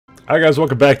Hi guys,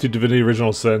 welcome back to Divinity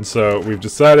Original Sin. So we've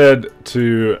decided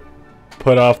to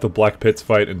put off the Black Pits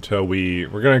fight until we're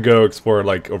gonna go explore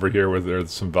like over here where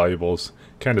there's some valuables.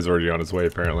 Canda's already on his way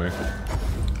apparently.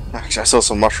 Actually, I saw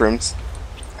some mushrooms.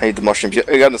 I need the mushrooms.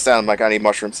 You understand, Mike? I need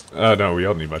mushrooms. No, we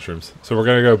all need mushrooms. So we're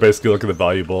gonna go basically look at the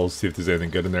valuables, see if there's anything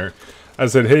good in there.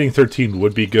 As I said, hitting 13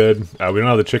 would be good. We don't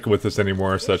have the chicken with us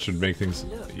anymore, so that should make things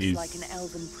easier. Like an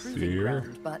elven proving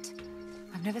ground, but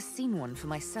I've never seen one for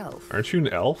myself. Aren't you an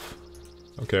elf?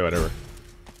 Okay, whatever.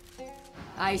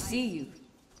 I see you,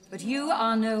 but you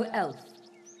are no elf.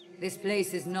 This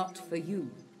place is not for you.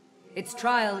 Its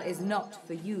trial is not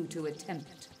for you to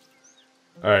attempt.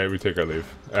 Alright, we take our leave.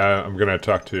 I'm gonna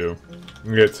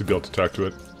get Sibyl to talk to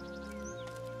it.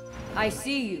 I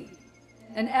see you.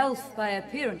 An elf by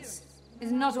appearance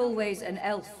is not always an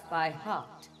elf by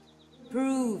heart.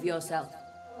 Prove yourself,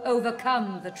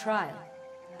 overcome the trial,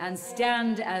 and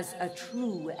stand as a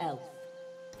true elf.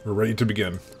 We're ready to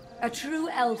begin. A true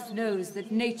elf knows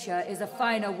that nature is a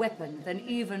finer weapon than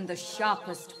even the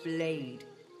sharpest blade.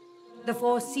 The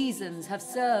four seasons have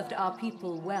served our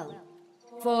people well.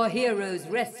 4 heroes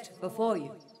rest before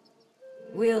you,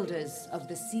 wielders of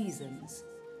the seasons.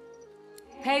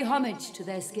 Pay homage to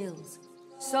their skills,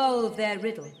 solve their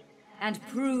riddle, and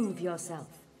prove yourself,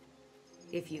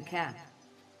 if you can.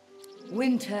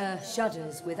 Winter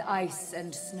shudders with ice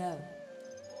and snow.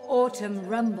 Autumn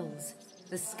rumbles,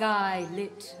 the sky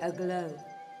lit aglow.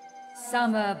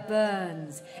 Summer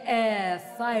burns, air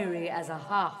fiery as a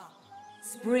hearth.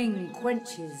 Spring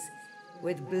quenches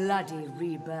with bloody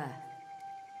rebirth.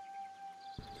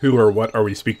 Who or what are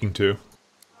we speaking to?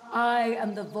 I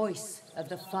am the voice of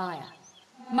the fire.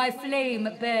 My flame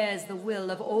bears the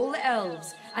will of all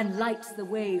elves and lights the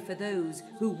way for those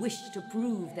who wish to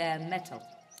prove their mettle.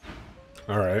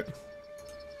 Alright.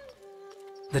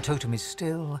 The totem is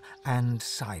still and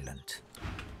silent.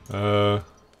 The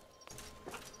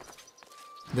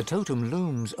totem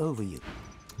looms over you.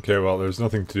 Okay, well, there's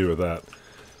nothing to do with that.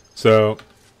 So,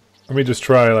 let me just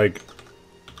try, like...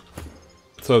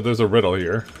 So, there's a riddle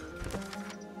here.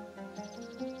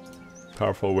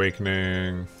 Powerful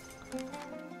awakening...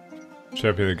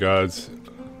 Champion of the gods.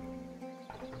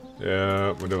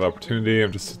 Yeah, window of opportunity.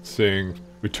 I'm just seeing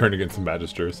return against the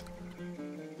magisters.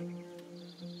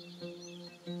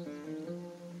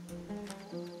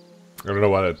 I don't know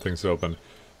why that thing's open.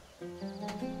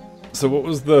 So what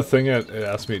was the thing it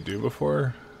asked me to do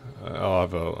before? I'll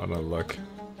have another look.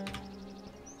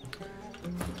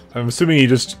 I'm assuming you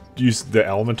just used the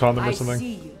element on them or something? I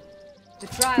see you. The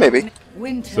trial Maybe.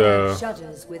 Winter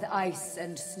shudders with ice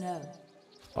and snow.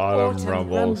 Autumn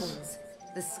rumbles.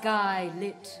 The sky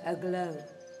lit aglow.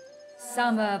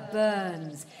 Summer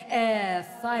burns, air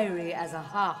fiery as a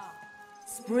hearth.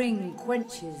 Spring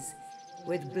quenches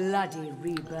with bloody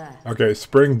rebirth. Okay,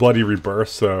 spring bloody rebirth,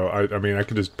 so I mean I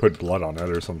could just put blood on it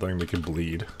or something, make it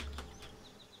bleed.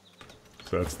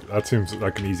 So that seems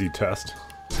like an easy test.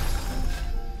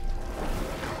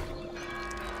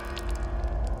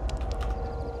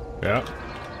 Yeah,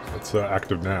 it's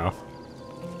active now.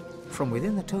 From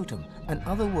within the totem, an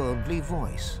otherworldly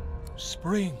voice.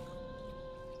 Spring,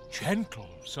 gentle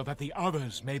so that the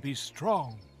others may be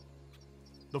strong.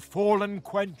 The fallen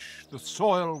quench the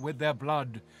soil with their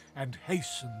blood and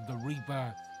hasten the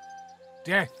rebirth.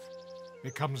 Death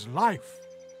becomes life,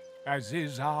 as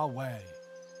is our way.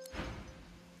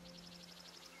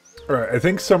 Alright, I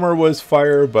think summer was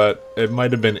fire, but it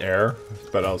might have been air,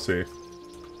 but I'll see.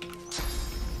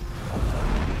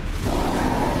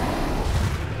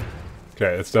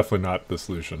 Okay, it's definitely not the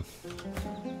solution.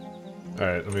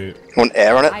 Alright, let me... Want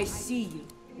air on it? I see you.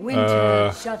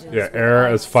 Winter shudders yeah, with air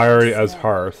ice as fiery and as snow.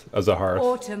 a hearth.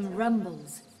 Autumn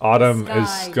rumbles. Autumn the is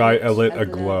sky lit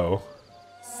aglow.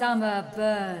 Summer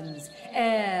burns,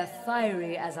 air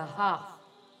fiery as a hearth.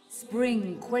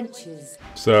 Spring quenches.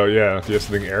 So yeah, do you have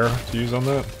something air to use on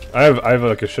that? I have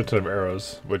like a shit ton of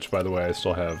arrows, which by the way I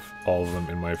still have all of them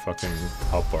in my fucking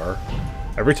health bar.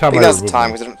 Every time I think that's remove time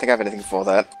them- because I don't think I have anything for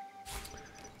that.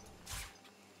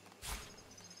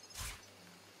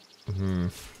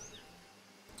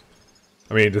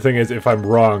 I mean, the thing is, if I'm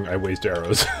wrong, I waste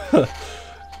arrows.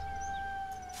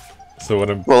 So what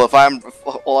I'm... Well,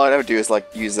 all I'd ever do is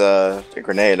like use a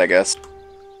grenade, I guess.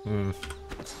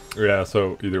 Yeah,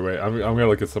 so either way, I'm gonna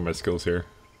look at some of my skills here.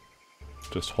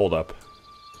 Just hold up.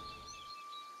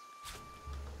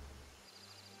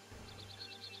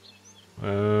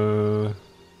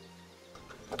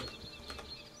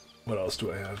 What else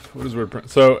do I have? What is word print?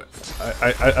 So,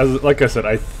 like I said,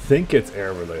 I think it's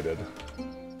air related.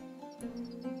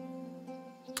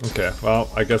 Okay, well,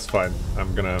 I guess fine.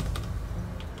 I'm gonna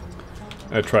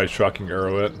try shocking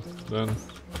arrow it then.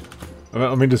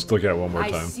 Let me just look at it one more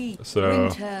I time. see So,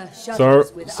 winter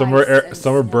shudders with summer ice and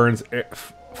summer snow. burns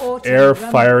Autumn air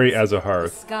rumbles, fiery as a the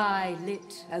hearth. sky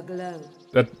lit aglow.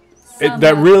 That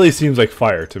Summer- really seems like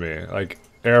fire to me. Like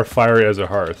air fiery as a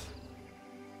hearth.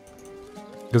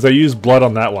 Because I used blood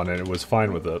on that one and it was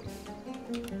fine with it.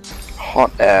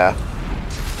 Hot air.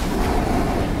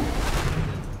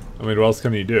 I mean, what else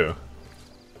can you do?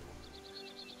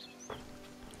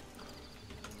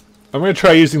 I'm gonna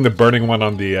try using the burning one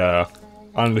on the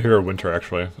Hero Winter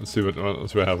actually. Let's see what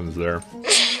happens there.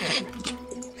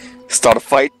 Start a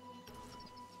fight.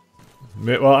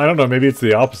 Well, I don't know. Maybe it's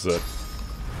the opposite.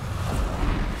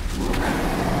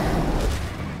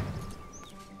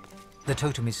 The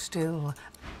totem is still.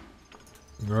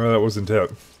 No, that wasn't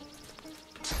it.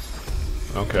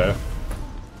 Okay.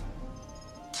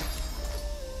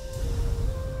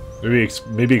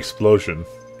 Maybe explosion.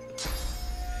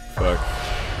 Fuck.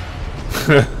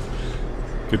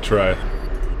 Good try.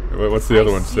 What's the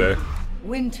other one say?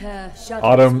 Winter shudders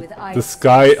Autumn, with ice. the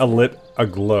sky alit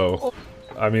aglow.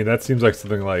 I mean, that seems like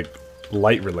something like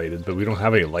light related, but we don't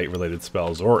have any light related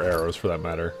spells or arrows for that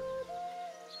matter.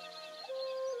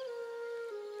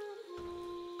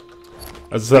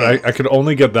 As I said, I could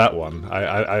only get that one.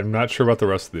 I'm not sure about the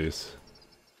rest of these.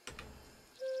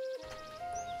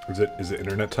 Is it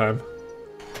internet time?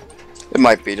 It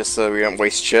might be, just so we don't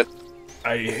waste shit.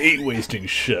 I hate wasting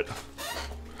shit.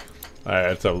 Alright,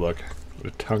 let's have a look.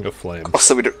 A tongue of flame.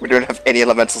 Also, we don't have any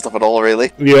elemental stuff at all,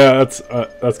 really. Yeah, that's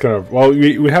kind of... Well,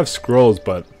 we have scrolls,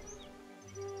 but...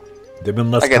 They've been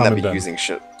less Again, common that'd be than... using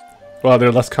shit. Well,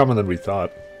 they're less common than we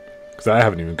thought. Because I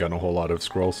haven't even gotten a whole lot of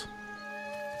scrolls.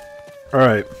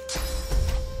 Alright.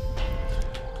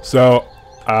 So,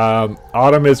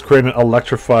 Autumn is creating an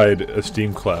electrified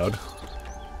steam cloud.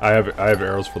 I have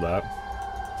arrows for that.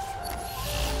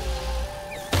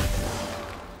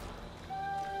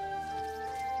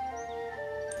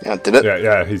 Yeah, did it?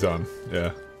 Yeah, he's on.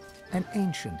 Yeah. An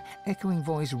ancient, echoing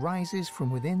voice rises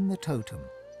from within the totem.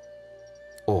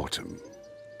 Autumn,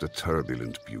 the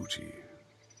turbulent beauty.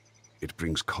 It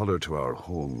brings color to our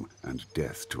home and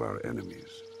death to our enemies.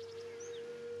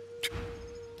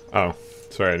 Oh,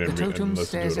 sorry, I didn't The totem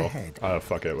listen to stares it all. ahead.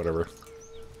 Fuck it, whatever.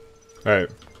 Alright.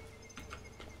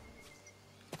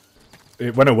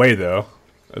 It went away, though.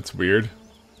 That's weird.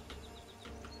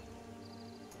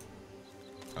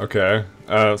 Okay,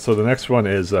 so the next one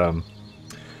is, the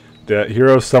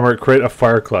Hero Summer, create a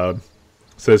fire cloud. It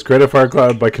says, create a fire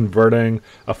cloud by converting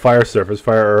a fire surface,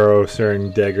 fire arrow,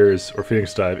 searing daggers, or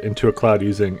phoenix dive into a cloud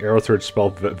using arrow surge spell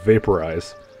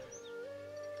vaporize.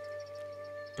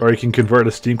 Or you can convert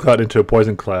a steam cloud into a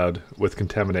poison cloud with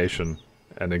contamination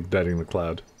and igniting the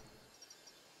cloud.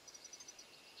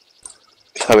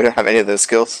 So we don't have any of those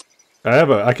skills.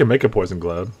 I can make a poison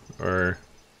cloud, or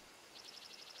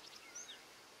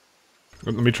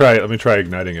let me try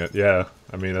igniting it. Yeah,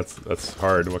 I mean that's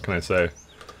hard. What can I say?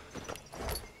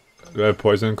 Do I have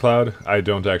poison cloud? I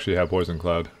don't actually have poison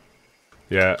cloud.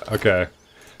 Yeah. Okay.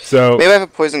 So Maybe I have a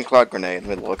poison cloud grenade.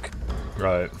 Let me look.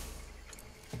 right.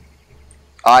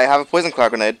 I have a poison cloud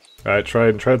grenade. All right.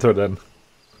 Try to throw it in.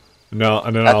 No,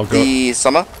 and then At I'll go. the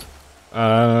summer.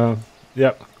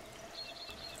 Yep.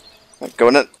 Go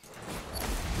in it.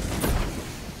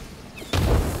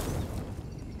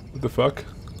 What the fuck?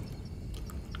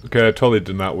 Okay, it totally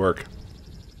did not work.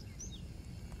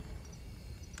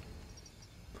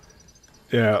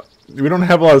 Yeah, we don't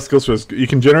have a lot of skills for this. You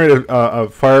can generate a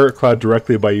fire cloud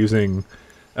directly by using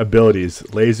abilities.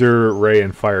 Laser, ray,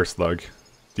 and fire slug.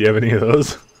 Do you have any of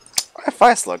those? I have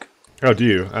fire slug. Oh, do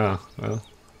you? Oh, well.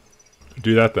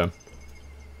 Do that then.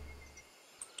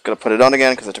 Gotta put it on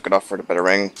again because I took it off for the better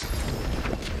ring.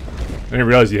 I didn't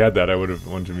realize you had that. I wouldn't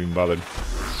have even bothered.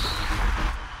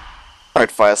 Alright,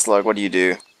 fire slug, what do you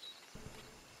do?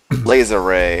 Laser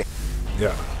ray.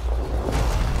 Yeah.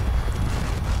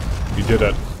 You did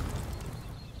it.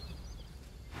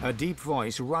 A deep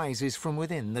voice rises from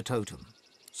within the totem.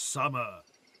 Summer,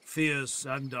 fierce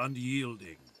and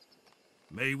unyielding.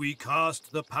 May we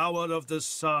cast the power of the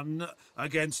sun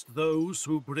against those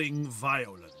who bring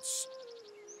violence.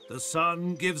 The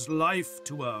sun gives life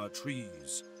to our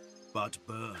trees, but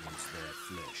burns their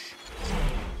flesh.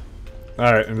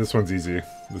 Alright, and this one's easy.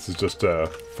 This is just a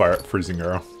fire freezing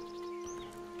arrow.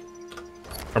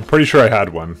 I'm pretty sure I had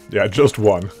one. Yeah, just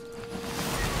one.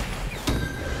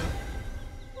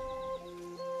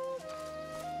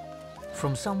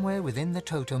 From somewhere within the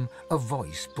totem, a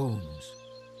voice booms.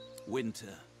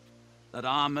 Winter, that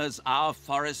armors our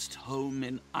forest home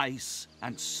in ice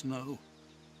and snow.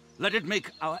 Let it make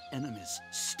our enemies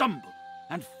stumble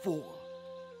and fall,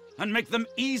 and make them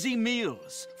easy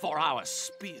meals for our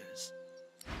spears.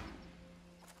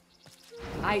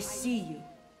 I see you.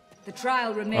 The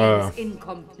trial remains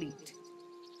incomplete.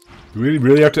 Do we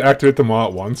really have to activate them all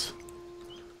at once?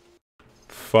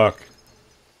 Fuck.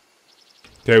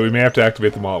 Okay, we may have to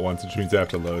activate them all at once, which means they have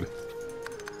to load.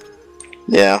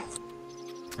 Yeah.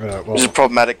 Well, Which is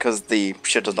problematic because the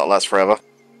shit does not last forever.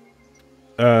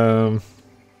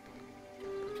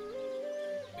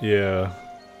 Yeah.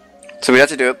 So we have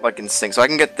to do it like in sync. So I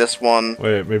can get this one.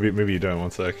 Wait, maybe you don't.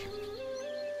 1 sec.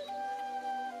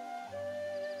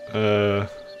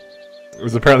 It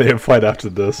was apparently implied after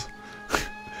this.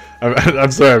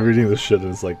 I'm sorry, I'm reading this shit and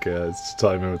it's like, it's just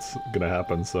telling me what's gonna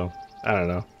happen, so, I don't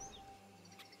know.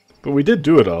 But we did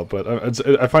do it all, but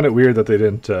I find it weird that they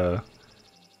didn't,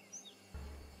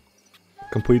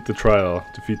 complete the trial,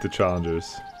 defeat the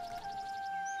challengers.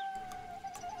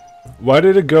 Why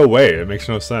did it go away? It makes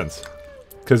no sense.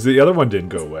 Because the other one didn't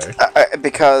go away.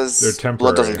 Because they're temporary.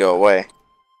 blood doesn't go away.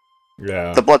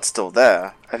 Yeah. The blood's still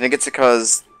there. I think it's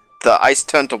because the ice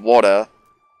turned to water,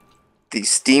 the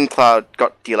steam cloud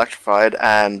got de-electrified,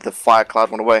 and the fire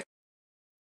cloud went away.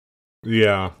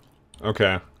 Yeah.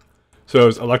 Okay. So it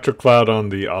was electric cloud on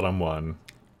the autumn one,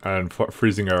 and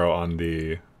freezing arrow on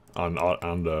the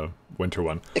winter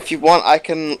one. If you want, I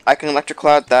can electric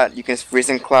cloud that. You can freeze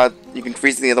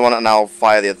the other one, and I'll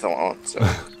fire the other one. So.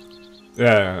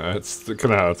 Yeah, it's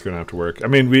kind of how it's gonna have to work. I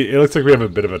mean, it looks like we have a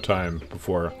bit of a time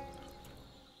before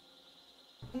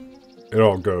it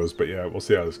all goes, but yeah, we'll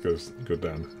see how this goes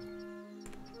down.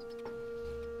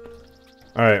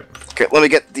 All right. Okay, let me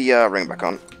get the ring back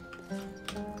on.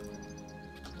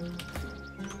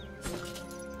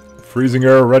 Freezing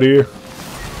arrow ready.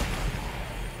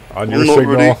 On your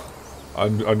signal. Ready.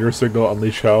 On your signal,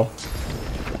 unleash hell.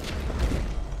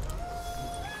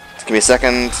 Just give me a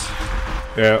second.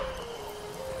 Yeah.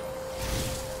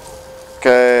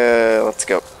 Okay, let's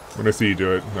go. When I see you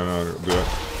do it, no, do it.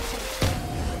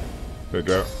 There you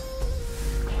go.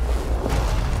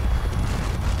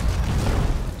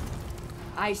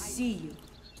 I see you.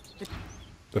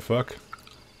 The fuck?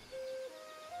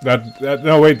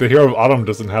 No, wait, the Hero of Autumn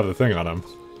doesn't have the thing on him.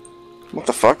 What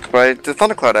the fuck? Right, the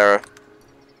Thundercloud arrow.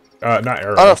 Not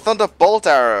arrow. Oh, no, Thunderbolt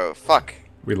arrow. Fuck.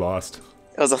 We lost.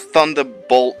 It was a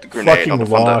Thunderbolt grenade. Fucking on the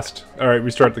lost. Alright,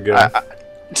 we start the game.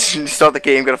 Start the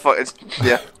game, gonna fuck.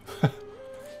 Yeah.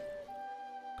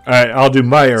 Alright, I'll do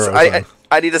my arrows. So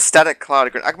I need a static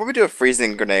cloud grenade. I can probably do a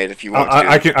freezing grenade if you want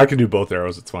to. I can do both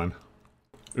arrows, it's fine.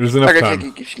 There's enough time.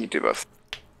 You can do both.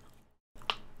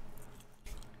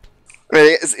 I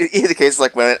mean, it's either case,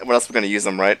 like, when else we're gonna use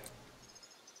them, right?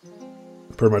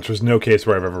 Pretty much, there's no case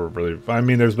where I've ever really... I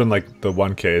mean, there's been, like, the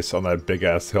one case on that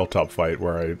big-ass hilltop fight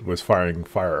where I was firing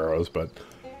fire arrows, but...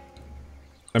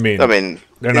 I mean, in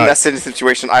that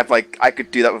situation, I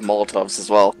could do that with Molotovs as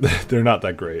well. They're not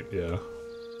that great, yeah.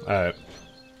 Alright.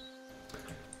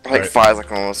 Fire's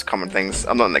like one of the most common things.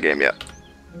 I'm not in the game yet.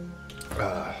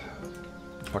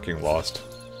 Fucking lost.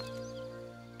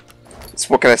 So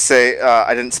what can I say?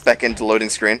 I didn't spec into loading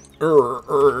screen.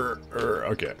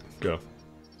 Okay, go.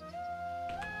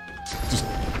 Just...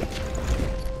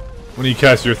 When you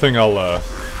cast your thing, I'll,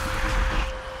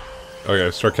 Okay,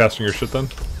 start casting your shit then?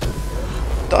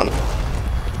 Done.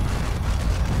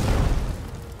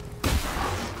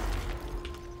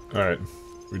 Alright,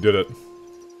 we did it.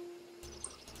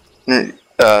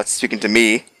 Speaking to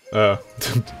me.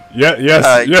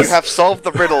 Yes. You have solved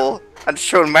the riddle and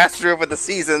shown mastery over the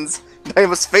seasons. Now you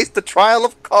must face the trial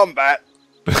of combat.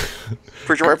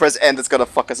 Pretty sure when I press end, it's gonna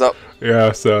fuck us up.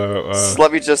 Yeah, so, so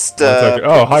let me just,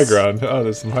 oh, high ground. Oh,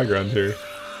 there's some high ground here.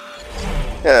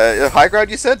 Yeah, high ground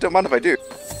you said? Don't mind if I do.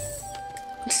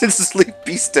 Just leave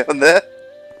beast down there.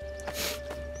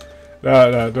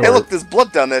 No, don't Hey, worry. look, there's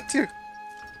blood down there, too.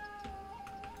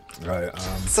 Right,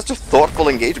 Such a thoughtful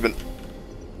engagement.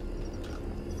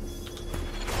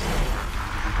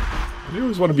 You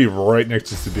always want to be right next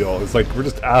to Sabile. It's like, we're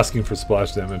just asking for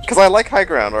splash damage. Because I like high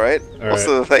ground, alright?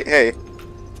 Also, like, hey.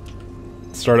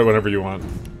 Start it whenever you want.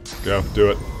 Go,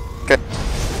 do it. Okay.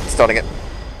 Starting it.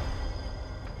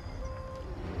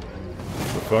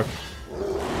 The fuck?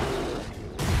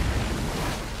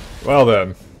 Well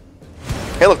then.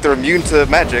 Hey look, they're immune to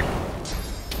magic.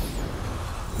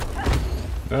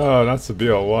 No, not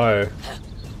Sabile, why?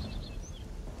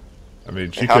 I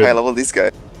mean, she How could... high level are these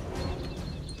guys?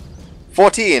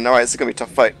 14! Alright, this is gonna be a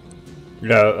tough fight.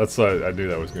 Yeah, that's why I knew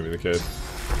that was gonna be the case.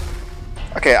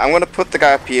 Okay, I'm gonna put the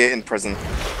guy up here in prison.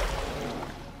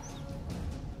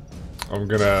 I'm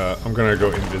gonna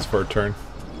go invis for a turn.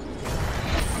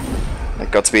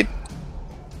 Godspeed.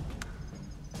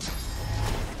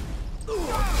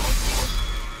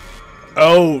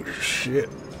 Oh shit.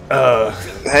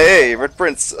 Hey, Red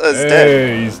Prince is dead.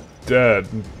 Hey, he's dead.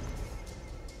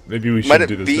 Maybe we Might should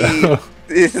do it this be? now.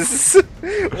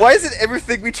 Why is it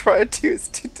everything we try to do is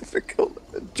too difficult?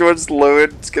 George's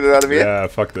lowered. Let's get it out of here. Yeah,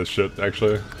 fuck this shit,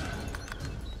 actually.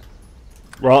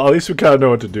 Well, at least we kind of know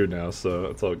what to do now, so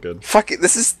it's all good. Fuck it.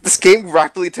 This game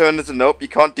rapidly turned into nope. You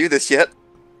can't do this yet.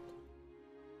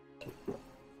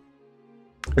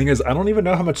 Thing is, I don't even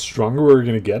know how much stronger we're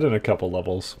gonna get in a couple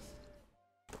levels.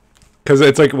 Because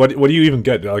it's like, what do you even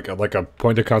get? Like a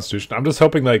point of constitution? I'm just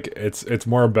hoping like it's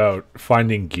more about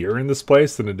finding gear in this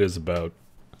place than it is about,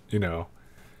 you know,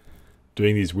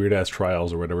 doing these weird ass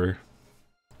trials or whatever.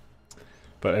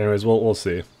 But anyways, we'll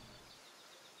see.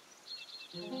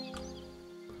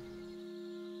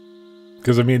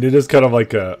 Because I mean, it is kind of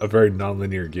like a very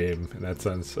non-linear game in that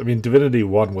sense. I mean, Divinity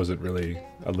 1 wasn't really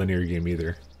a linear game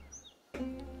either.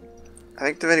 I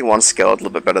think Divinity 1 scaled a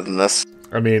little bit better than this.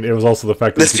 I mean, it was also the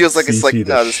fact that This feels like it's like,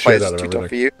 no, this fight is too tough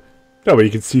for you. No, but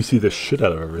you can CC the shit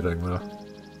out of everything, though.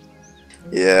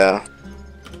 Yeah.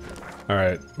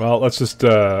 Alright, well, let's just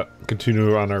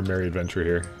continue on our merry adventure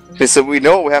here. Okay, so we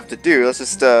know what we have to do, let's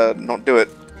just not do it.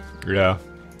 Yeah.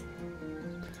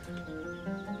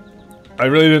 I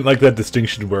really didn't like that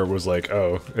distinction where it was like,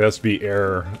 oh, it has to be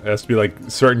air, it has to be like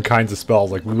certain kinds of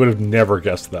spells, like we would have never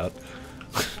guessed that.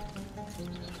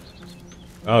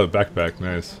 Oh, the backpack,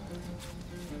 nice.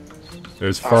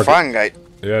 There's Fahrenheit.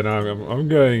 Yeah, no, I'm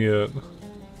getting it.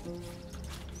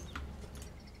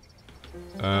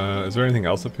 Is there anything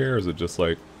else up here, or is it just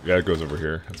like... Yeah, it goes over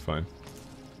here. That's fine.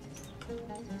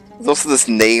 There's also this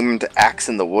named axe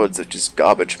in the woods, which is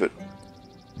garbage, but...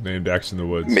 Named axe in the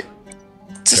woods.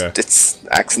 It's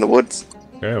axe in the woods.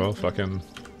 Okay, well, fucking...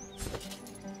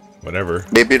 Whatever.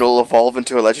 Maybe it'll evolve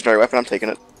into a legendary weapon, I'm taking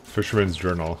it. Fisherman's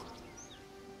Journal.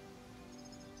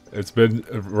 It's been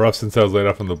rough since I was laid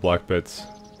off on the black bits.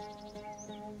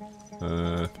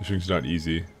 Fishing's not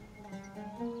easy.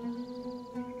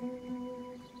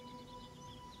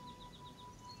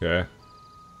 Okay.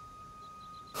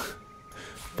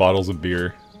 Bottles of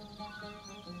beer.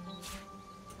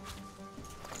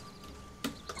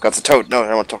 Got the toad. No, I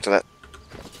don't want to talk to that.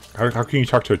 How can you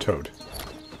talk to a toad?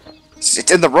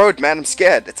 It's in the road, man. I'm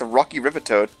scared. It's a rocky river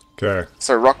toad. Okay.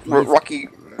 Sorry, rocky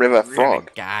river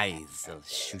frog. Guys, they'll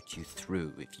shoot you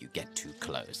through if you get too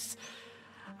close.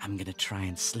 I'm gonna try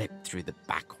and slip through the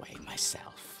back way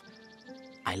myself.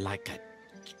 I like a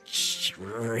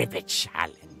river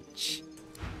challenge.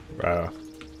 Wow.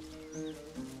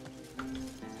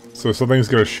 So something's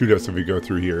gonna shoot us if we go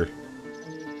through here.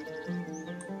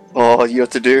 Oh, you have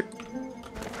to do?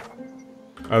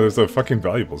 Oh, there's fucking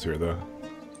valuables here, though.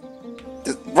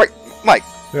 Right, Mike.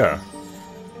 Yeah.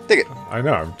 Take it. I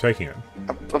know, I'm taking it.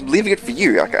 I'm leaving it for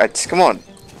you. I just, come on.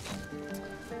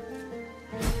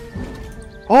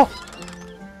 Oh!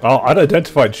 Oh,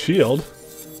 unidentified shield.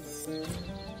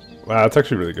 Wow, that's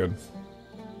actually really good.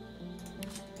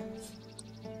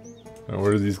 Oh, what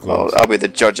are these gloves? Oh, I'll be the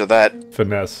judge of that.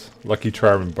 Finesse. Lucky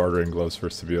Charm and bartering gloves for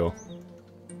Seville.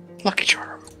 Lucky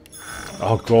Charm.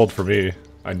 Oh, gold for me.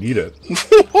 I need it.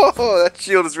 Whoa, that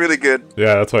shield is really good.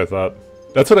 Yeah, that's what I thought.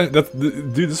 That's what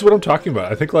dude, this is what I'm talking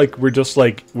about. I think, like, we're just,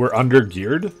 like, we're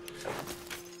under-geared.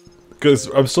 Because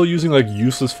I'm still using, like,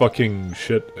 useless fucking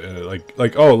shit.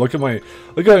 Like, oh, look at my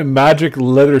magic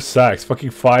leather sacks.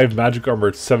 Fucking 5 magic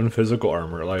armor, 7 physical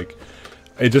armor. Like,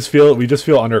 we just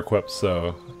feel under-equipped,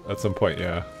 so, at some point,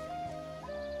 yeah.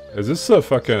 Is this a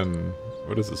fucking,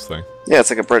 what is this thing? Yeah,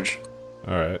 it's like a bridge.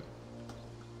 Alright.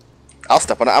 I'll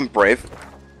step on it, I'm brave.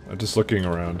 I'm just looking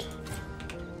around.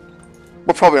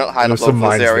 We're probably not high enough level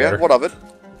for this area. There. What of it?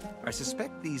 I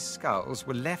suspect these skulls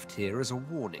were left here as a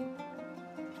warning.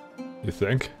 You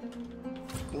think?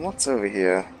 What's over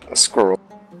here? A squirrel.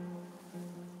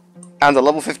 And a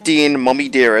level 15 Mummy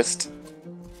Dearest.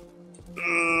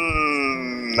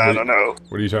 I don't know.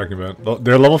 What are you talking about?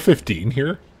 They're level 15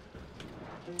 here?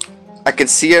 I can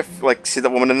see if, like, see that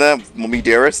woman in there? Mummy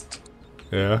Dearest?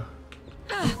 Yeah.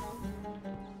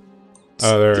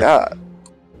 Oh, there. Yeah.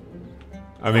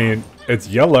 I mean, it's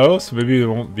yellow, so maybe they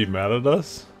won't be mad at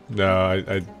us. No,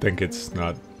 I think it's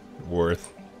not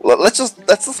worth. Let's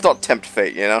just not tempt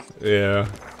fate, you know? Yeah.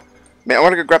 Man, I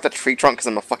want to go grab that tree trunk because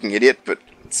I'm a fucking idiot, but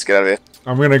let's get out of here.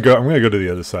 I'm gonna go to the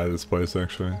other side of this place,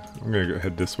 actually. I'm gonna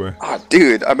head this way. Oh,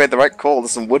 dude, I made the right call.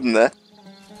 There's some wood in there.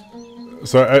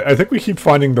 So I think we keep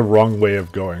finding the wrong way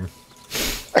of going.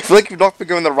 I feel like you've not been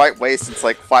going the right way since,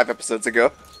 like, 5 episodes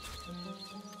ago.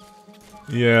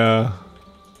 Yeah.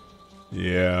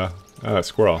 Yeah. Ah,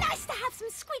 squirrel. Nice to have some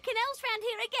squeaking elves round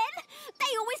here again.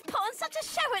 They always put on such a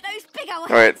show at those big old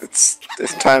Alright, it's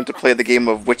time to play the game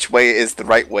of which way is the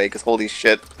right way, because holy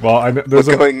shit. Well, there's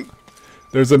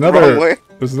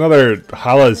another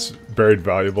Hala's buried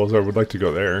valuables. I would like to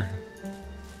go there.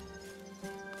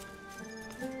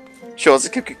 Sure, let's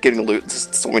keep getting loot.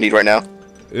 That's all we need right now.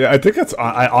 Yeah, I think that's.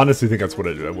 I honestly think that's what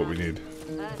we need.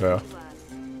 Yeah.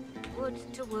 Wood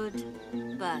to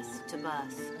wood, birth to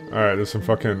birth. All right, there's some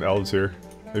fucking elves here.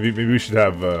 Maybe we should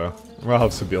have. Well, I'll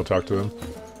have Sabine talk to them.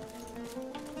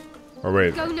 Or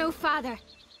wait. Go no farther.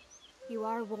 You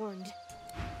are warned.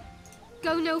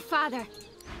 Go no farther.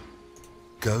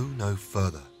 Go no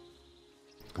further.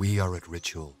 We are at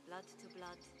ritual.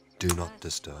 Do not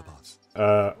disturb us.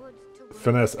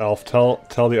 Finesse elf,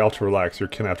 tell the elf to relax. You're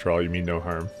kin after all. You mean no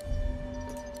harm.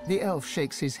 The elf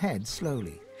shakes his head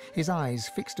slowly, his eyes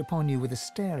fixed upon you with the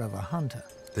stare of a hunter.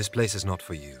 This place is not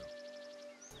for you.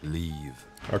 Leave.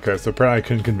 Okay, so apparently I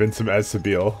couldn't convince him as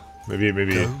Sabine. Maybe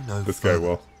this guy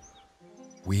will.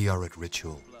 We are at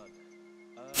ritual.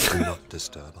 Do not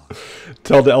disturb us.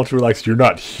 Tell the elf to relax. You're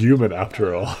not human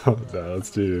after all. No, let's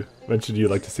do. Mention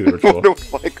you'd like to see the ritual.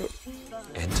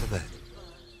 Enter then.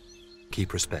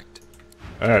 Keep respect.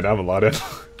 Alright, now I'm allowed in.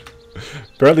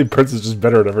 Apparently Prince is just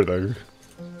better at everything.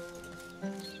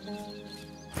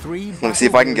 Let me see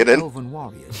if I can get in. Elven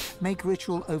warriors make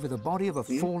ritual over the body of a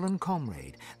fallen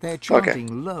comrade. They're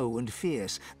chanting low and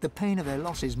fierce. The pain of their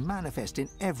losses manifest in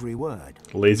every word.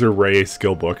 Laser ray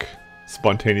skill book.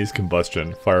 Spontaneous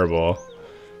combustion. Fireball.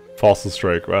 Fossil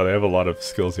strike. Wow, they have a lot of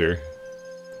skills here.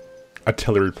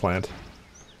 Artillery plant.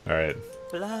 Alright.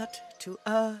 Blood to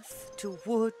earth, to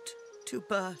wood, to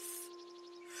birth.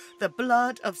 The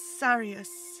blood of Sarius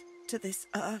to this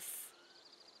earth.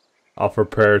 Offer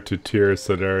prayer to Tyr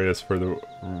Sidarius for the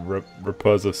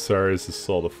repose of Sarius'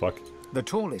 soul. The fuck? The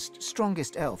tallest,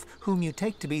 strongest elf, whom you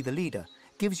take to be the leader,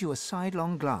 gives you a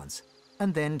sidelong glance,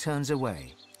 and then turns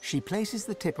away. She places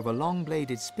the tip of a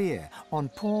long-bladed spear on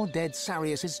poor dead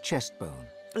Sarius' chest bone.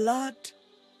 Blood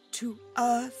to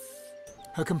earth.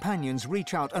 Her companions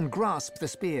reach out and grasp the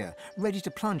spear, ready to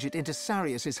plunge it into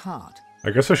Sarius' heart. I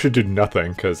guess I should do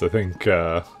nothing, because I think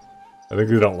they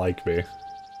don't like me.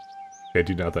 Okay,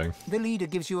 do nothing. The leader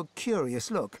gives you a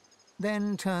curious look,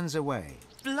 then turns away.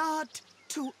 Blood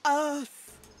to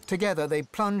earth. Together they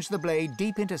plunge the blade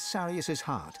deep into Sarius'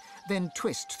 heart, then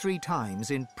twist 3 times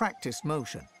in practiced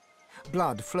motion.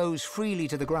 Blood flows freely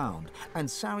to the ground, and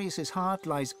Sarius' heart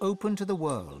lies open to the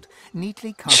world,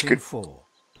 neatly cut in 4.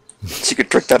 She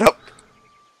could trick that up.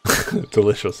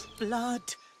 Delicious. Blood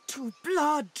to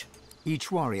blood.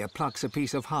 Each warrior plucks a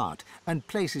piece of heart and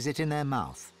places it in their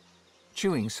mouth.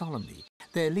 Chewing solemnly,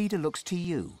 their leader looks to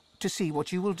you to see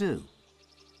what you will do.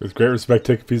 With great respect,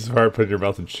 take a piece of heart, put it in your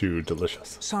mouth and chew.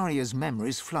 Delicious. Saria's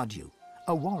memories flood you.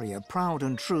 A warrior proud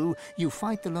and true, you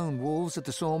fight the lone wolves at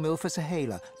the sawmill for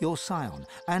Sahala, your scion,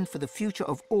 and for the future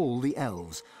of all the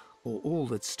elves, or all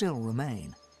that still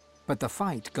remain. But the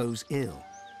fight goes ill.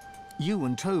 You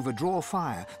and Tova draw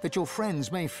fire that your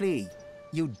friends may flee.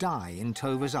 You die in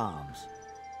Tova's arms.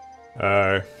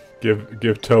 Give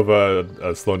Tova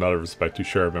a slow nod of respect. You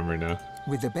share a memory now.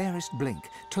 With the barest blink,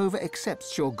 Tova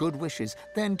accepts your good wishes,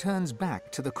 then turns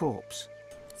back to the corpse.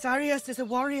 Sarius is a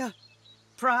warrior,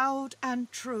 proud and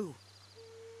true.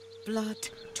 Blood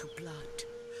to blood,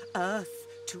 earth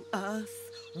to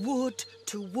earth, wood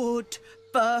to wood,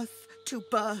 birth to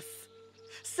birth.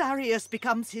 Sarius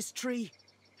becomes his tree.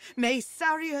 May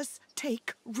Sarius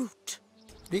take root.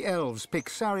 The elves pick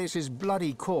Sarius'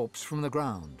 bloody corpse from the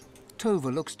ground.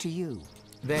 Tova looks to you,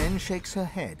 then shakes her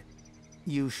head.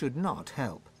 You should not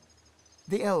help.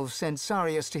 The elves send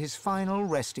Sarius to his final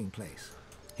resting place.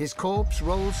 His corpse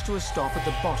rolls to a stop at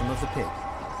the bottom of the pit.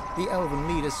 The elven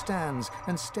leader stands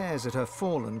and stares at her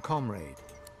fallen comrade.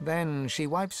 Then she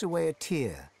wipes away a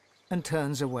tear and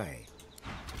turns away.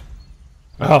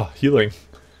 Oh, healing.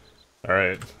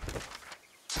 Alright.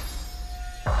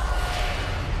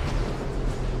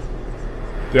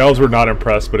 The elves were not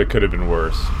impressed, but it could have been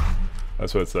worse.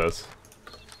 That's what it says.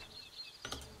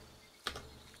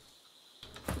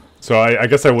 So I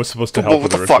guess I was supposed to help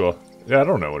with the ritual. Yeah, I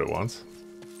don't know what it wants.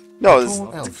 No, it's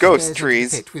ghost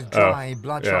trees. With dry,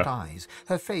 bloodshot eyes,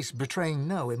 her face betraying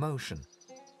no emotion.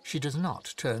 She does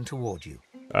not turn toward you.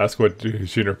 Ask what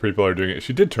she and her people are doing.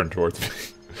 She did turn towards me.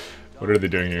 What are they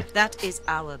doing here? That is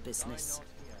our business.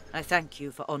 I thank you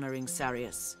for honoring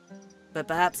Sarius, but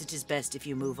perhaps it is best if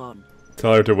you move on.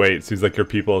 Tell her to wait. Seems like your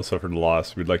people have suffered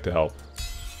loss. We'd like to help.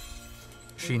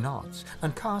 She nods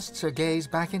and casts her gaze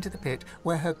back into the pit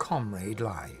where her comrade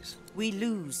lies. We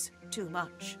lose too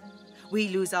much. We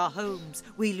lose our homes.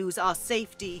 We lose our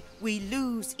safety. We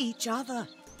lose each other.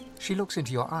 She looks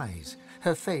into your eyes,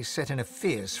 her face set in a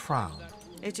fierce frown.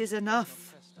 It is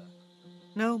enough.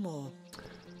 No more.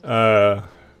 That's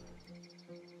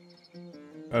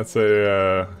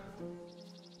a,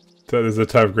 that is a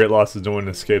time of great losses. No one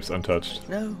escapes untouched.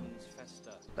 No.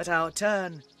 But our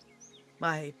turn,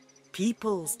 my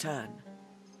people's turn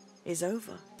is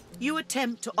over. You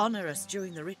attempt to honor us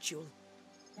during the ritual.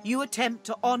 You attempt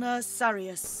to honor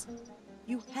Sarius.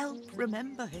 You help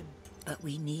remember him. But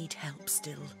we need help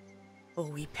still, or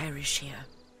we perish here.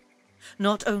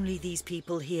 Not only these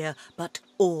people here, but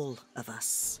all of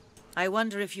us. I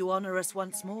wonder if you honor us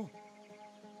once more.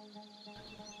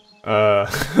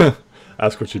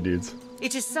 Ask what she needs.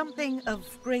 It is something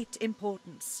of great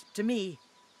importance to me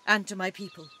and to my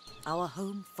people. Our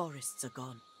home forests are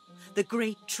gone. The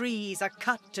great trees are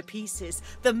cut to pieces.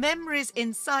 The memories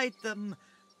inside them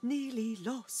nearly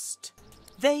lost.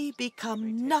 They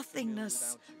become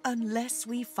nothingness unless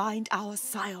we find our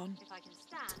scion.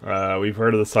 We've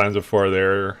heard of the signs before.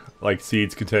 They're like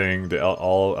seeds containing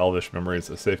all elvish memories,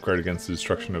 a safeguard against the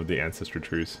destruction of the ancestor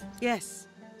trees. Yes.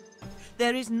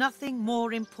 There is nothing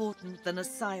more important than a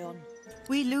scion.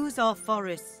 We lose our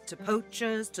forests to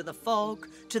poachers, to the fog,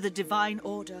 to the divine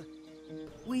order.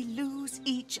 We lose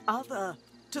each other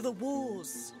to the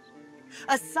wars.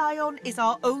 A scion is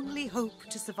our only hope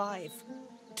to survive,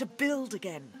 to build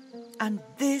again. And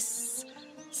this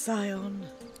scion,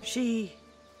 she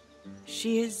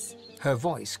is... Her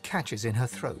voice catches in her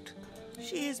throat.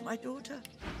 She is my daughter.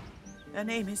 Her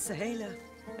name is Sahala,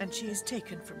 and she is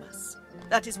taken from us.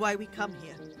 That is why we come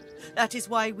here. That is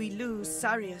why we lose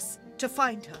Sarius, to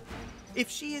find her. If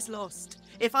she is lost,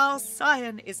 if our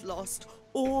scion is lost,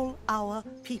 all our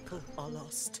people are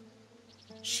lost.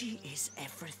 She is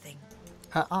everything.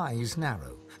 Her eyes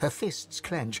narrow, her fists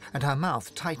clench, and her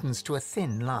mouth tightens to a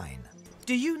thin line.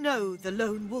 Do you know the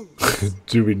lone wolves?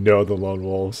 Do we know the lone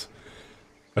wolves?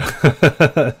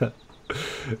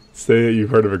 Say that you've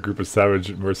heard of a group of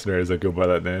savage mercenaries that go by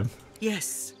that name.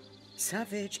 Yes,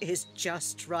 savage is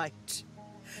just right.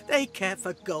 They care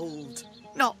for gold,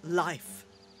 not life.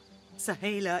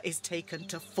 Sahala is taken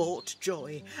to Fort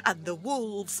Joy, and the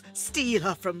wolves steal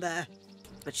her from there.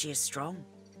 But she is strong.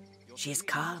 She is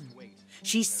calm.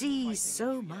 She sees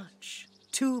so much.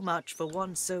 Too much for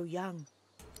one so young.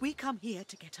 We come here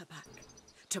to get her back,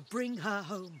 to bring her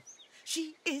home.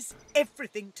 She is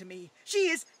everything to me. She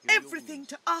is everything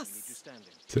to us.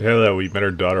 Sahala, we met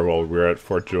her daughter while we were at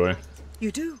Fort Joy.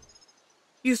 You do?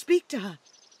 You speak to her?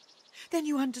 Then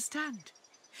you understand.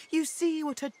 You see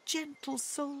what a gentle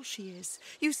soul she is.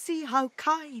 You see how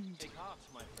kind.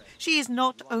 She is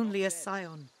not only a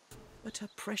scion, but a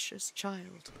precious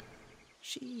child.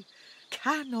 She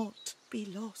cannot be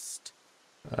lost.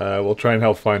 We'll try and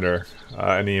help find her.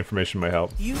 Any information might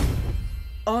help. You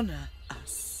honor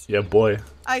us. Yeah, boy.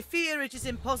 I fear it is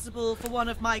impossible for one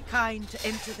of my kind to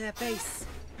enter their base.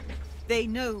 They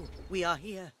know we are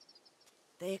here.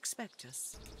 They expect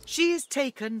us. She is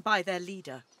taken by their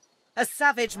leader, a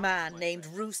savage man named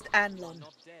Roost Anlon.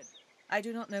 I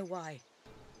do not know why,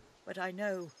 but I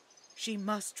know she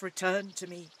must return to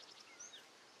me.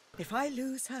 If I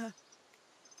lose her,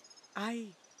 I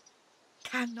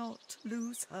cannot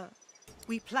lose her.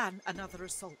 We plan another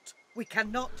assault. We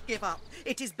cannot give up.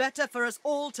 It is better for us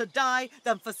all to die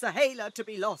than for Sahala to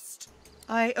be lost.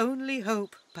 I only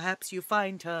hope perhaps you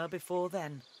find her before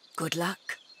then. Good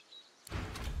luck.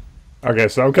 Okay,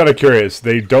 so I'm kind of curious.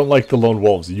 They don't like the lone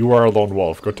wolves. You are a lone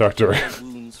wolf. Go talk to her.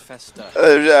 You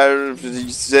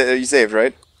saved,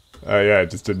 right? Yeah, I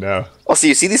just didn't know. Also,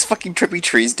 you see these fucking trippy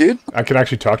trees, dude? I can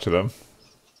actually talk to them.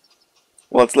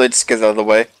 Well, let's get out of the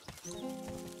way.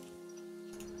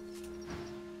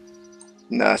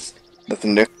 Nah,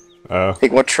 nothing new. Oh. Hey,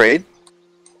 what trade?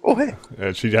 Oh, hey.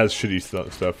 Yeah, she has shitty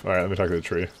stuff. Alright, let me talk to the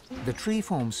tree. The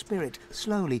tree-form spirit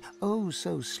slowly, oh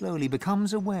so slowly,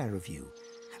 becomes aware of you.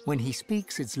 When he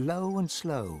speaks, it's low and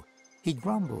slow. He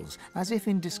grumbles, as if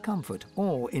in discomfort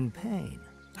or in pain.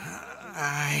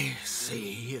 I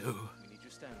see you.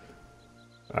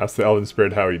 Ask the elven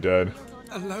spirit how he died.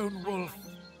 A lone wolf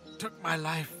took my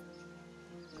life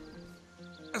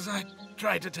as I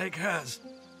tried to take hers.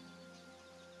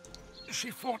 She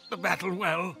fought the battle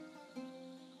well.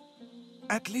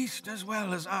 At least as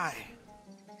well as I.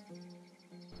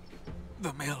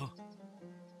 The mill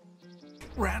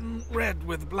ran red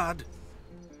with blood.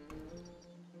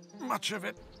 Much of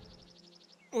it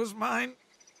was mine.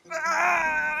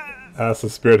 Ask the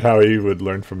spirit how he would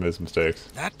learn from his mistakes.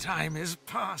 That time is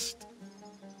past.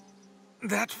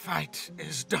 That fight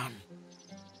is done.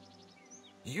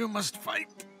 You must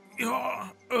fight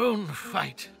your own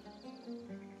fight.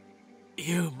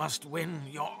 You must win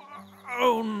your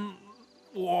own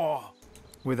war.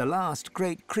 With a last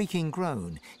great creaking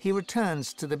groan, he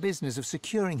returns to the business of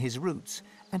securing his roots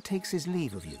and takes his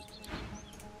leave of you.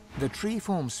 The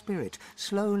tree-form spirit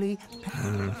slowly...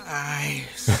 I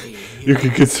see. You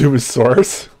can consume his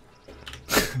source?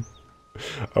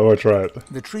 Oh, I tried.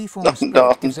 The tree-form spirit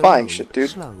No, I'm gives a buying low, shit, dude.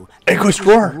 slow, English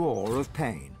drawer. roar of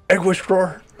pain. English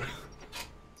drawer.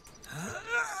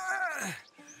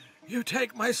 You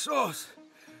take my sauce.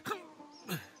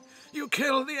 You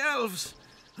kill the elves.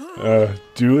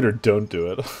 Do it or don't do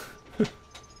it.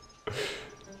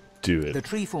 Do it. The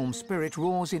tree-form spirit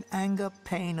roars in anger,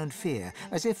 pain, and fear,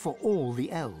 as if for all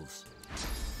the elves.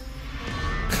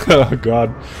 Oh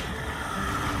god.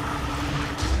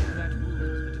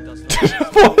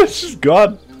 Oh, it's just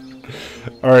gone.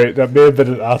 Alright, that may have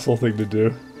been an asshole thing to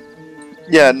do.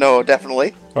 Yeah, no,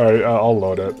 definitely. Alright, I'll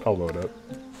load it. I'll load it.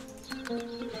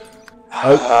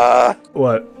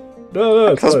 What? No,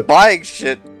 it's I was fine. buying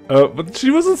shit. But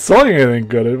she wasn't selling anything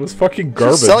good. It was fucking She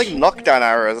garbage. was selling knockdown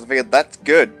arrows. I figured that's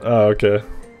good. Oh, okay.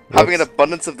 Having an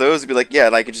abundance of those would be like, yeah,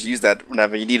 and I could just use that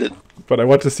whenever you need it. But I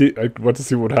want to see. I want to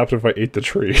see what would happen if I ate the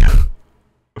tree.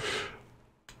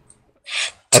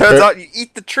 Turns out you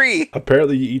eat the tree.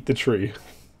 Apparently, you eat the tree.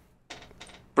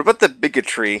 What about the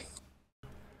bigotry?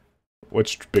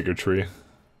 Which bigger tree?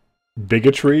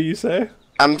 Bigotry, you say?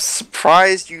 I'm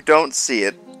surprised you don't see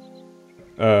it.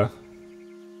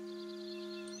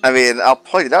 I mean, I'll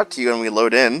point it out to you when we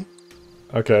load in.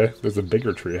 Okay, there's a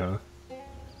bigger tree, huh?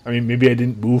 I mean, maybe I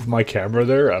didn't move my camera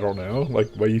there. I don't know.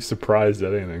 Like, why are you surprised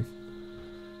at anything?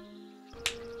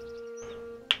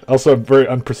 Also, I'm very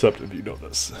unperceptive. You know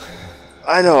this.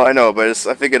 I know, but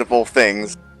I figured of all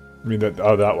things. I mean that.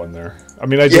 Oh, that one there. I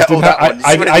mean, I just didn't have.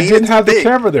 I didn't have the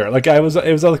camera there. Like, it was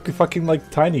like fucking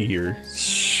like tiny here.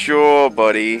 Sure,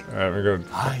 buddy. All right, we're going.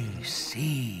 I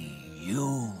see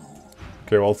you.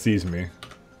 Okay, well, it sees me.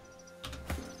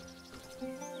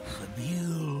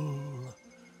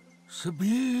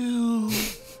 Sibyl.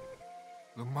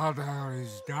 The mother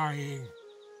is dying.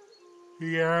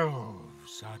 The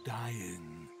elves are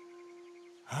dying.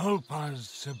 Help us,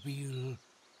 Sibyl.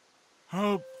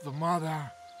 Help the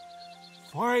mother.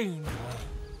 Find her.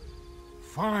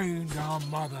 Find our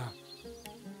mother.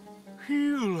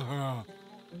 Heal her.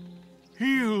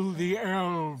 Heal the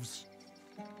elves.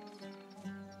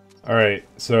 All right,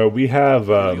 so we have.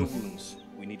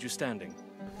 We need you standing.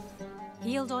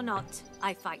 Healed or not,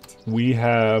 I fight. We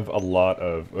have a lot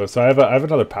of. So I have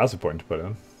another passive point to put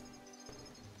in.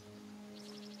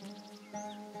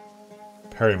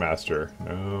 Parry Master,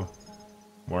 no.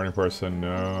 Morning Person,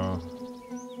 no.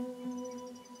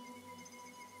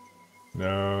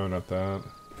 No, not that.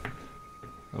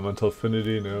 Elemental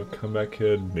Affinity, no. Comeback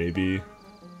Kid, maybe.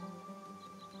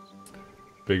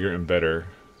 Bigger and better.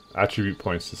 Attribute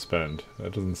points to spend.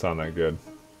 That doesn't sound that good.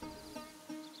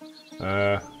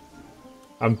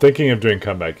 I'm thinking of doing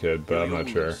Comeback Kid, but I'm not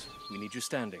sure. We need you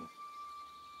standing.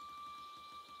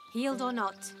 Healed or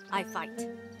not, I fight.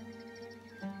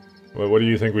 Well, what do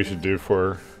you think we should do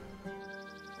for...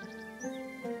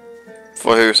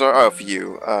 For who? Sorry? Oh, for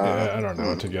you. Yeah, I don't know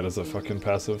what to get as a fucking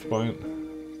passive point.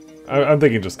 I'm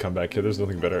thinking just Comeback Kid. There's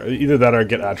nothing better. Either that or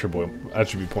get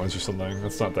attribute points or something.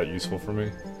 That's not that useful for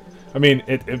me. I mean,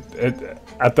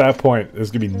 at that point,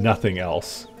 there's gonna be nothing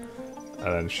else.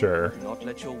 And then sure. Do not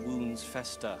let your wounds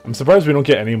fester. I'm surprised we don't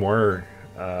get any more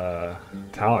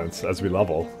talents as we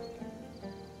level.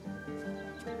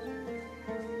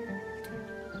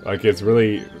 Like, it's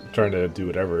really trying to do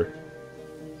whatever.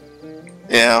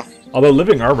 Yeah. Although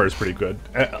living armor is pretty good.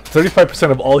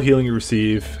 35% of all healing you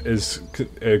receive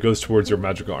goes towards your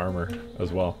magical armor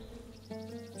as well.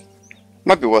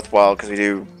 Might be worthwhile because we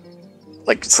do.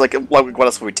 Like, it's like what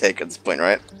else would we take at this point,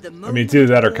 right? I mean, it's either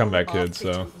that or Comeback Kid,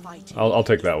 so I'll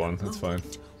take that one. That's fine.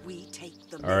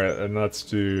 Alright, and let's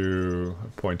do a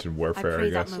point in Warfare, I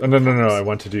guess. Oh, no, I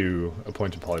want to do a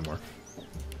point in Polymorph.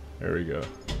 There we go.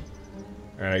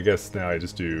 And I guess now I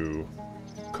just do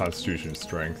Constitution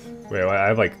Strength. Wait, I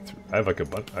have like I have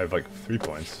like 3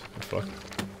 points. What the fuck?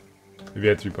 Maybe I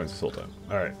had 3 points this whole time.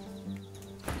 Alright.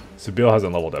 Sibyl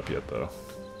hasn't leveled up yet, though.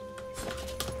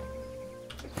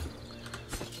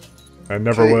 I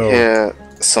never will. Yeah,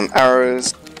 some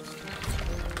arrows.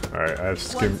 Alright, I have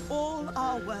skin.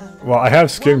 Well, I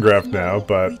have skin graft now,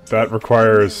 but that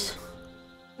requires.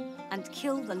 And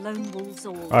kill the lone wolves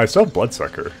all. Oh, I still have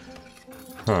Bloodsucker.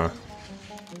 Huh.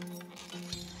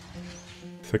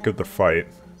 Thick of the fight.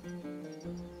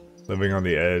 Living on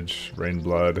the edge. Rain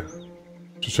blood.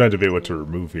 Just trying to debate what to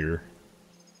remove here.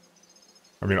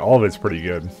 I mean, all of it's pretty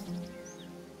good.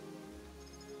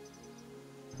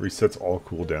 Resets all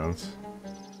cooldowns.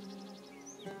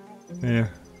 Yeah.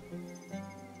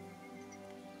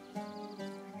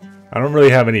 I don't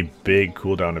really have any big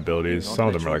cooldown abilities. Some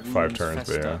of them are like 5 turns,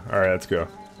 but yeah. Alright, let's go.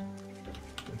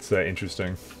 It's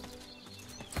interesting.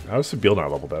 How's Sibyl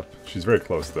not leveled up? She's very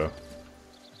close, though.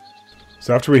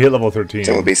 So after we hit level 13...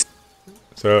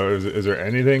 So is there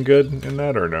anything good in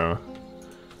that or no?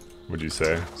 Would you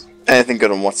say? Anything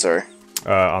good on what, sorry?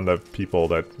 On the people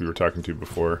that we were talking to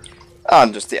before.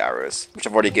 And just the arrows, which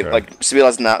I've already given. Like, just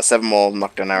realized now 7 more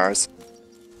knockdown arrows.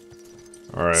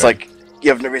 Alright. It's like you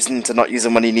have no reason to not use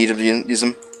them when you need to use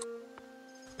them.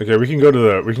 Okay, we can go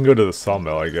to the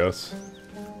sawmill, I guess.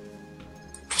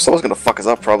 Someone's gonna fuck us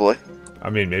up, probably. I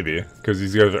mean, maybe, because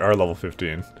these guys are level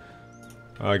 15.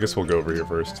 I guess we'll go over here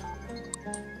first.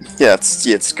 Yeah,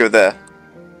 let's go there.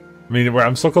 I mean,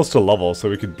 I'm so close to level, so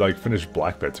we could like finish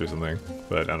black bits or something,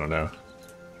 but I don't know.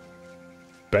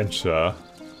 Bench,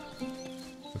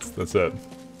 that's it.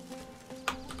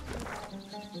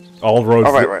 All roads.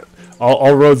 Right.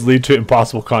 All roads lead to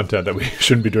impossible content that we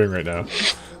shouldn't be doing right now.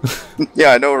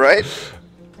 Yeah, I know, right?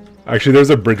 Actually,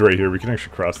 there's a bridge right here. We can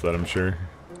actually cross that, I'm sure.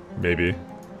 Maybe.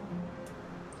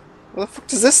 Where the fuck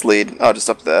does this lead? Oh, just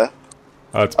up there.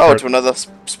 To another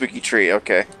spooky tree.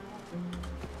 Okay.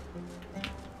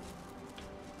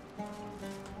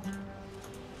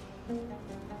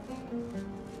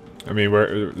 I mean,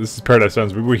 this is Paradise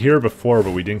Downs. We were here before,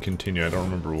 but we didn't continue. I don't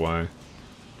remember why.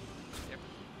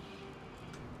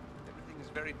 Everything is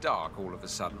very dark all of a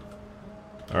sudden.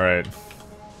 Alright.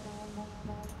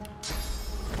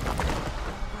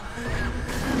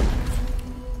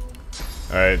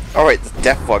 Alright, the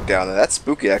death fog down there. That's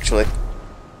spooky, actually.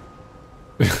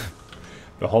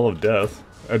 The Hall of Death.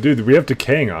 Dude, we have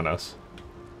decaying on us.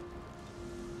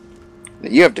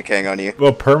 You have decaying on you.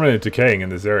 Well, permanent decaying in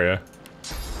this area.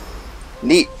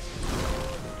 Neat.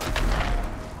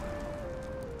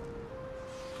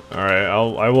 Alright,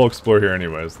 I will explore here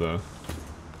anyways, though.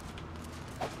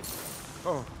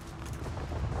 Oh.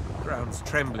 Ground's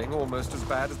trembling almost as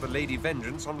bad as the Lady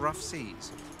Vengeance on rough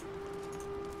seas.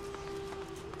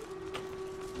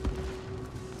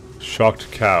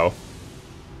 Shocked cow.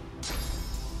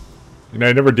 You know,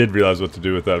 I never did realize what to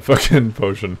do with that fucking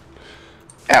potion.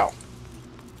 Ow.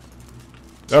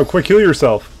 Oh, quick, heal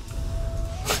yourself.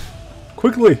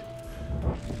 Quickly.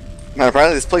 Man,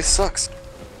 apparently this place sucks.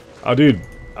 Oh, dude.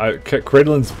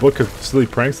 Cradlin's book of silly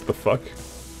pranks, what the fuck?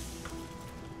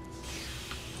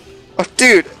 Oh,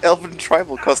 dude, Elven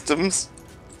tribal customs.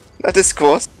 That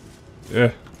discourse.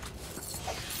 Yeah.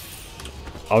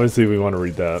 Obviously, we want to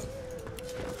read that.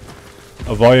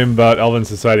 A volume about Elven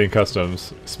society and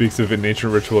customs speaks of an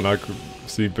ancient ritual not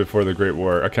seen before the Great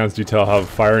War. Accounts detail how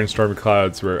fire and stormy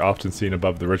clouds were often seen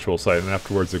above the ritual site, and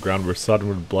afterwards the ground was sodden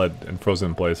with blood and frozen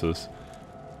in places,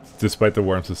 despite the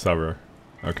warmth of summer.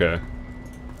 Okay.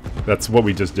 That's what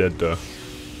we just did, though.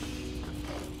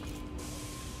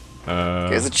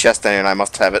 Here's a chest down here and I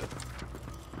must have it.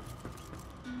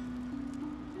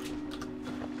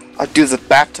 Oh, dude, there's a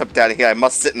bathtub down here. I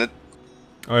must sit in it.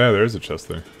 Oh yeah, there is a chest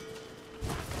there.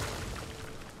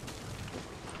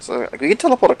 So, we can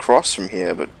teleport across from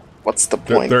here, but what's the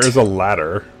point? There is a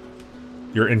ladder.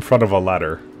 You're in front of a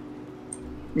ladder.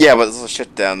 Yeah, but there's a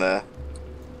shit down there.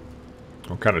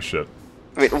 What kind of shit?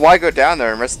 I mean, why go down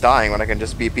there and risk dying when I can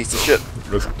just be a piece of shit?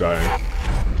 Risk dying.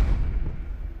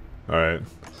 Alright.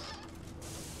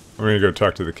 I'm gonna go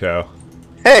talk to the cow.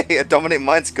 Hey, a Dominate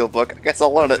Mind skill book. I guess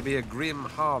I'll learn it. To be a grim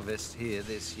harvest here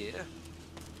this year.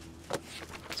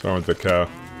 What's wrong with the cow?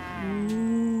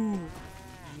 Ooh.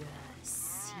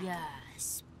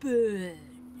 Yes, burn.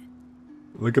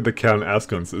 Look at the cow and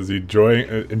ask him, is he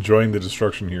enjoying the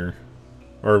destruction here?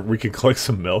 Or we could collect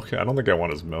some milk? I don't think I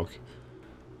want his milk.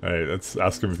 Alright, let's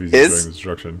ask him if he's enjoying the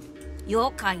destruction.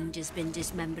 Your kind has been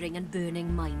dismembering and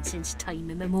burning mine since time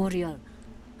immemorial.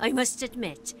 I must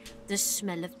admit, the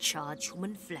smell of charred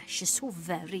human flesh is so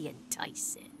very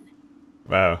enticing.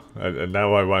 Wow, and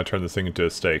now I want to turn this thing into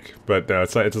a steak. But no,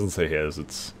 it doesn't say his,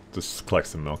 it's just collect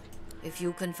some milk. If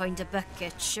you can find a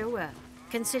bucket, sure.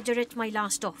 Consider it my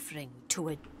last offering to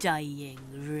a dying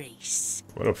race.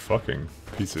 What a fucking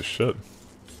piece of shit.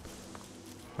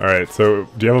 Alright, so,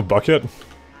 do you have a bucket?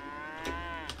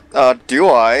 Do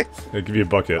I? I'll give you a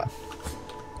bucket.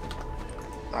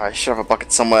 I should have a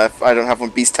bucket somewhere if I don't have one.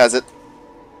 Beast has it.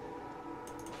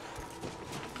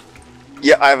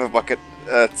 Yeah, I have a bucket.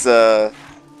 It's, there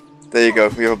you go.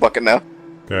 We have a bucket now.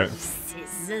 Okay.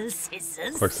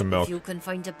 Sizzle. Collect some milk. If you can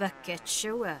find a bucket,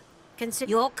 sure. Consider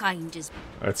your kind is...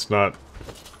 It's not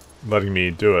letting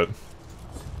me do it.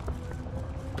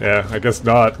 Yeah, I guess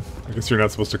not. I guess you're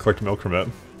not supposed to collect milk from it.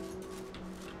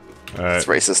 Alright. It's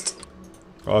racist.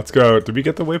 Well, let's go. Did we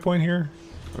get the waypoint here?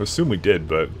 I assume we did,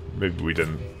 but maybe we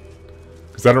didn't.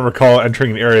 Because I don't recall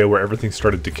entering an area where everything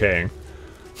started decaying.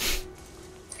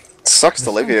 Sucks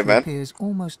to live here, man. Appears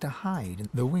almost to hide.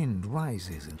 The wind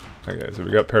rises. Okay, so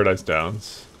we got Paradise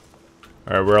Downs.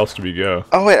 Alright, where else do we go?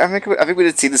 Oh wait, I think we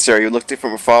did see this area. You looked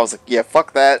different from afar. I was like, yeah,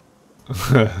 fuck that.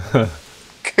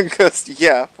 Because,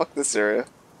 yeah, fuck this area.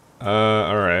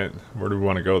 Alright. Where do we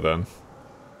want to go then?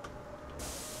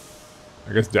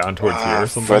 I guess down towards here or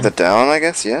something? Further down, I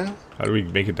guess, yeah? How do we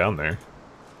make it down there?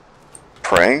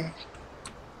 Praying?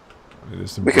 I mean,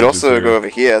 We could also go over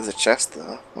here. There's a chest,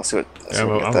 though. Let's see what. Yeah,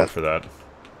 I'm up for that.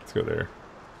 Let's go there.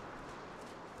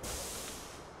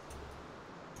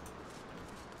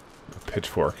 A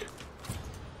pitchfork.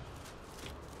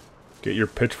 Get your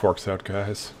pitchforks out,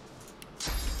 guys.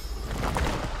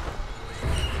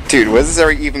 Dude, where does this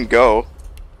area even go?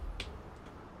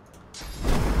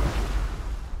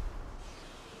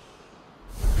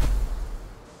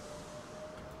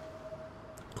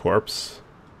 Corpse.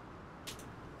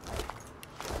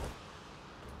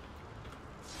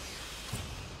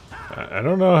 I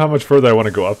don't know how much further I want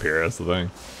to go up here, that's the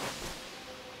thing.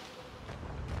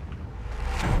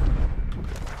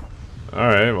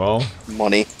 Alright, well.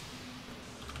 Money.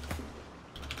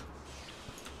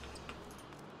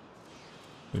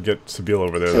 You get Sabine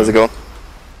over there. How's it going?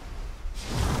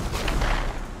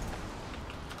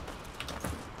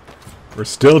 We're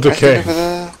still decaying.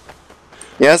 Yeah,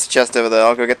 there's a chest over there.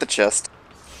 I'll go get the chest.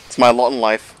 It's my lot in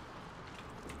life.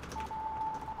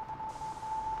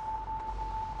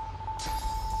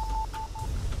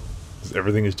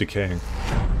 Everything is decaying.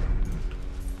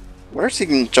 Where is he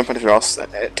can jump anywhere else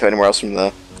to anywhere else from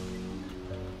there?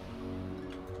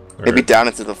 Maybe down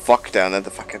into the fuck down there, the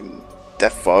fucking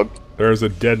death fog. There's a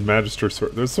dead magister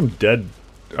sword. There's some dead.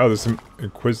 Oh, there's some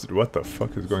inquisitor. What the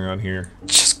fuck is going on here?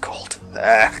 Just gold.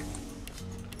 Ah.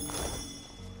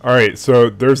 Alright, so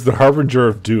there's the Harbinger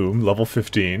of Doom, level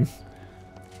 15.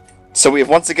 So we have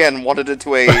once again wandered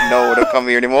into a no, don't come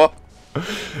here anymore.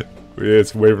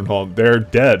 It's Wavenhall. They're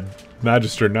dead.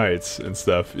 Magister Knights and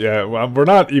stuff. Yeah, well, we're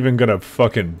not even gonna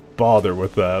fucking bother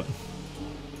with that.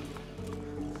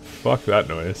 Fuck that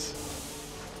noise.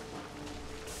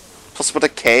 Plus we're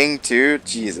decaying too?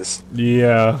 Jesus.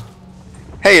 Yeah.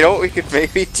 Hey, you know what we could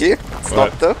maybe do?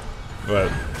 Stop though.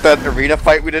 What? That arena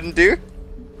fight we didn't do?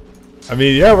 I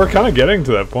mean, yeah, we're kind of getting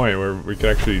to that point where we can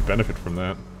actually benefit from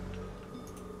that.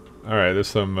 Alright, there's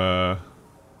some,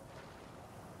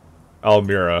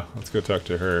 Almira. Let's go talk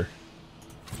to her.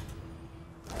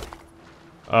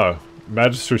 Oh,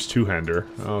 Magister's two-hander.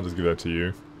 I'll just give that to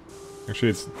you.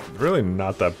 Actually, it's really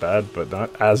not that bad, but not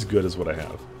as good as what I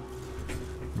have.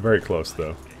 Very close,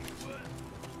 though.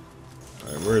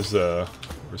 Alright, where's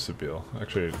Sabine?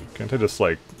 Actually, can't I just,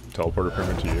 like, teleport a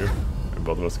pyramid to you? And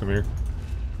both of us come here?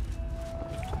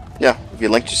 Yeah, if you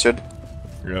linked, you should.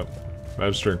 Yep.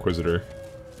 Magister Inquisitor.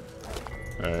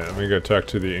 Alright, I'm gonna go talk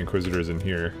to the Inquisitors in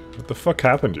here. What the fuck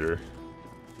happened here?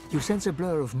 You sense a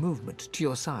blur of movement to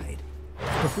your side.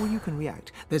 Before you can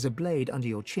react, there's a blade under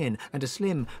your chin and a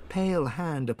slim, pale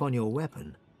hand upon your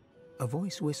weapon. A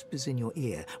voice whispers in your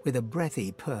ear with a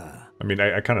breathy purr. I mean,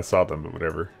 I kind of saw them, but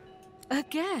whatever. A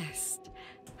guest?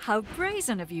 How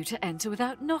brazen of you to enter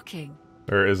without knocking.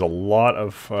 There is a lot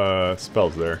of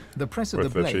spells there. The press of the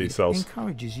blade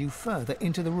encourages you further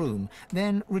into the room,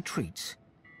 then retreats.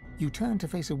 You turn to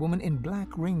face a woman in black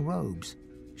ring robes.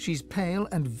 She's pale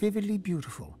and vividly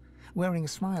beautiful, wearing a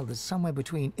smile that's somewhere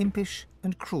between impish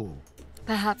and cruel.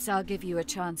 Perhaps I'll give you a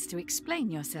chance to explain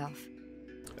yourself.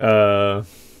 Remark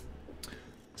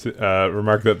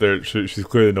that she's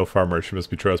clearly no farmer. She must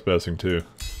be trespassing too.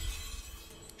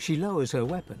 She lowers her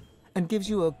weapon and gives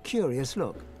you a curious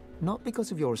look. Not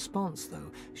because of your response,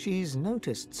 though. She's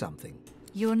noticed something.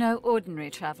 You're no ordinary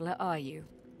traveler, are you?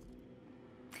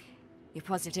 You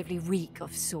positively reek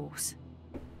of sauce.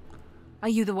 Are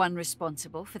you the one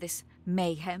responsible for this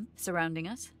mayhem surrounding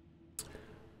us?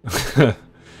 But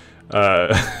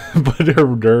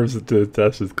her nerves to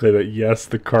test is clear that yes,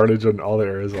 the carnage on all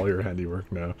there is all your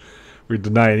handiwork now. We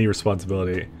deny any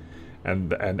responsibility.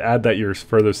 And add that you're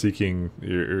further seeking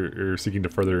you're seeking to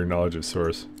further your knowledge of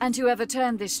source. And whoever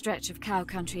turned this stretch of cow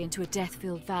country into a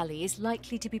death-filled valley is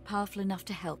likely to be powerful enough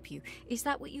to help you. Is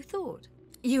that what you thought?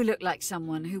 You look like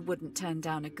someone who wouldn't turn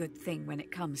down a good thing when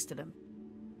it comes to them.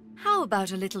 How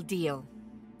about a little deal?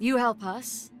 You help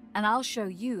us, and I'll show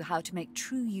you how to make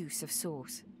true use of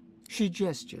source. She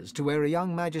gestures to where a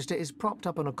young magister is propped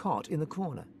up on a cot in the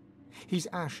corner. He's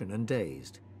ashen and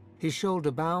dazed. His shoulder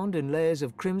bound in layers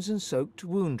of crimson-soaked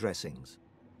wound dressings.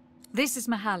 This is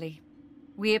Mahaly.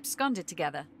 We absconded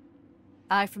together.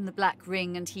 I from the Black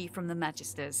Ring and he from the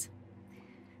Magisters.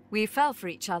 We fell for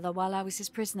each other while I was his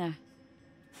prisoner.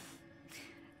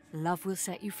 Love will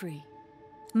set you free.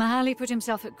 Mahaly put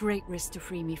himself at great risk to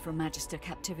free me from Magister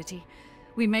captivity.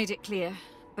 We made it clear,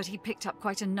 but he picked up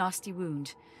quite a nasty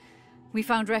wound. We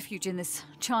found refuge in this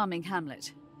charming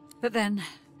hamlet. But then,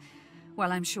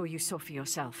 well, I'm sure you saw for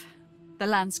yourself. The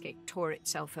landscape tore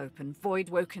itself open,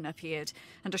 Voidwoken appeared,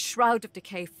 and a shroud of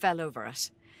decay fell over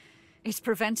us. It's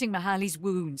preventing Mahali's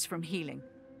wounds from healing.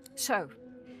 So,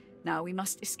 now we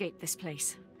must escape this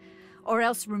place. Or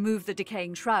else remove the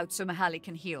decaying shroud so Mahali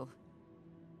can heal.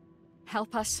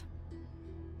 Help us,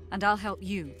 and I'll help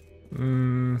you.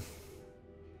 You're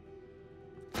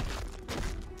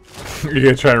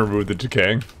gonna try and remove the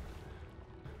decaying?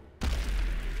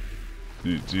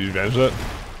 Did you manage that?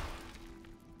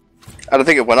 I don't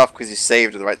think it went off because you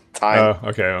saved at the right time. Oh,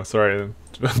 okay. I'm sorry.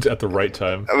 At the right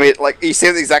time. I mean, like, you saved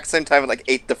at the exact same time and, like,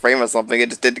 ate the frame or something. It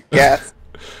just didn't cast.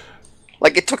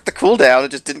 Like, it took the cooldown,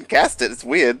 it just didn't cast it. It's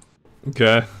weird.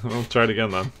 Okay, we'll try it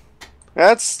again then.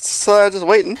 That's just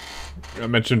waiting. I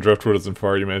mentioned Driftwood isn't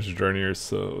far, you mentioned Journeyers,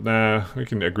 so nah, we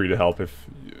can agree to help if...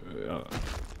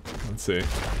 let's see.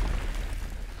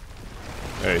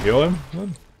 Hey, heal him? What?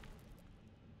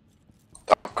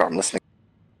 Oh, God, I'm listening.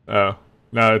 Oh.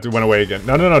 No, it went away again.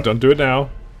 No, don't do it now.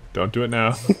 Don't do it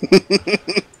now.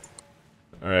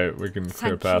 Alright, we can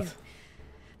clear a path. You.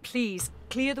 Please,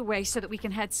 clear the way so that we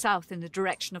can head south in the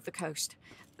direction of the coast.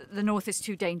 The north is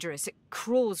too dangerous. It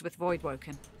crawls with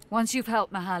Voidwoken. Once you've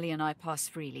helped Mahali and I pass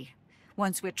freely,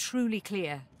 once we're truly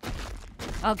clear,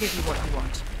 I'll give you what you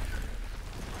want.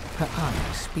 Her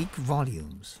eyes speak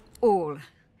volumes. All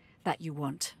that you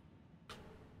want.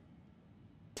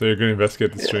 So you're going to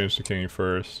investigate the strange decaying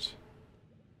first.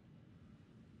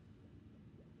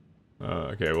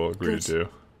 Okay, we'll agree to do.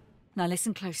 Now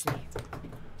listen closely.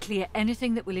 Clear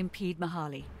anything that will impede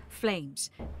Mahali.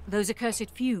 Flames, those accursed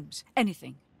fumes,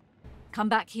 anything. Come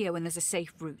back here when there's a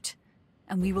safe route,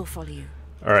 and we will follow you.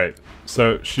 Alright,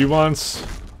 so she wants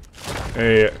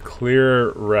a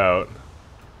clear route.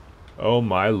 Oh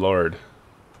my lord.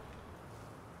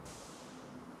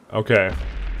 Okay.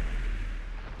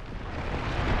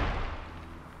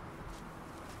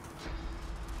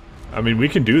 I mean, we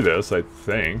can do this, I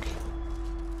think.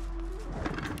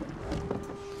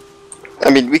 I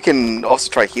mean, we can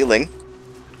also try healing.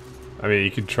 I mean,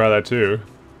 you can try that too.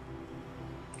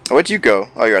 Where'd you go?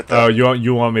 Oh, you're at the... Oh,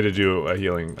 you want me to do a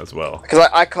healing as well? Because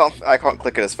I can't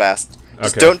click it as fast.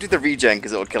 Just don't do the regen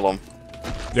because it'll kill him.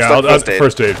 Yeah, I'll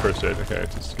first aid. Okay,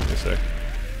 just give me a sec.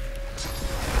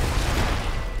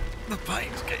 The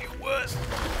pain's getting worse.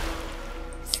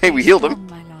 Hey, we healed him.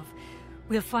 My love,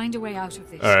 we'll find a way out of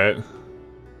this. All right.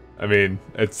 I mean,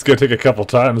 it's gonna take a couple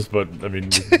times, but I mean,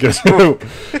 guess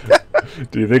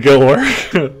do you think it'll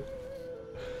work?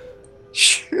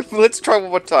 Let's try one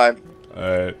more time.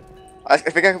 Alright. I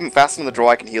think I can fasten the draw.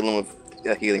 I can heal him with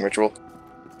a healing ritual.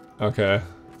 Okay.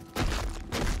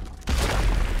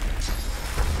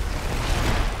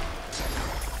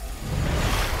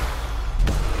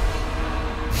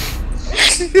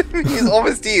 He's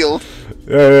almost healed.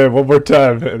 Yeah, one more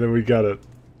time, and then we got it.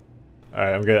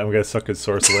 Alright, I'm gonna suck his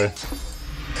source away.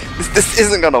 This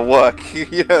isn't gonna work.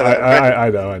 You know that,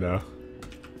 right? I know.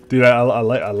 Dude, I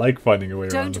like finding a way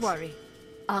around this. Don't worry,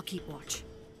 I'll keep watch.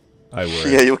 I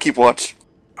worry. Yeah, you'll keep watch.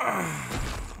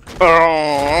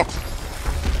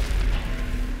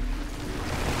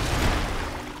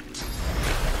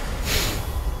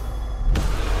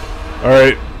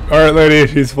 Alright,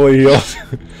 lady, she's fully healed.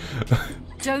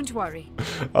 Don't worry.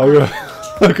 I'll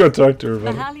go talk to her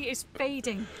about it. Mahali is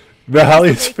fading. Mahali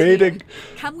is fading?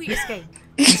 Can we escape?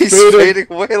 He's fading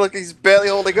away, look, he's barely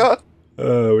holding on.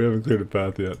 We haven't cleared a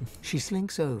path yet. She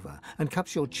slinks over and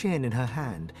cups your chin in her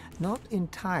hand, not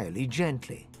entirely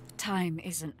gently. Time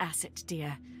is an asset,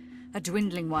 dear. A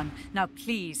dwindling one. Now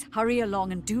please, hurry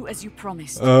along and do as you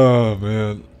promised. Oh,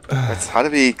 man. How do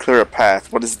we clear a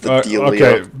path? What is the deal?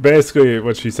 Okay, basically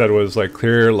what she said was, like,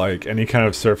 clear, like, any kind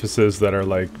of surfaces that are,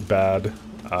 like, bad,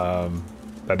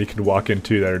 that you can walk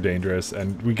into that are dangerous,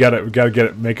 and we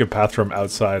gotta make a path from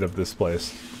outside of this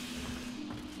place.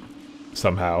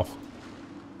 Somehow.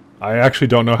 I actually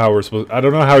don't know how I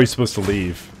don't know how he's supposed to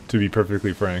leave, to be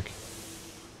perfectly frank.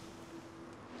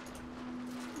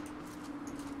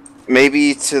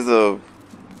 Maybe to the...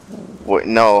 Wait,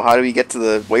 no, how do we get to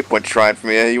the waypoint shrine from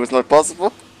here? It was not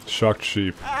possible? Shocked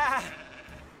sheep.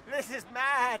 This is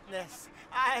madness.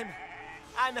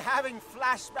 I'm having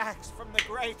flashbacks from the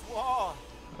Great War.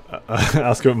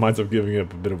 Ask him minds up giving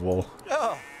up a bit of wool.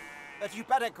 Oh, but you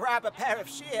better grab a pair of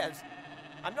shears.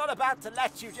 I'm not about to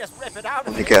let you just rip it out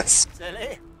of me. I guess.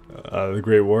 Silly. The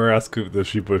Great War, ask the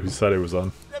sheep whose side it was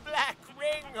on. The Black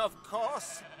Ring, of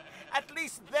course. At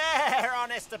least they're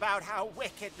honest about how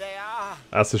wicked they are.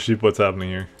 Ask the sheep what's happening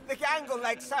here. The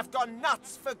Ganglelegs have gone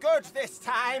nuts for good this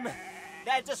time.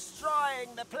 They're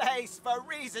destroying the place for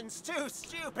reasons too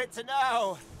stupid to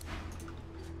know.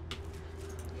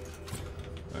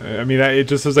 I mean, it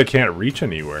just says I can't reach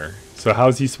anywhere. So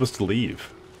how's he supposed to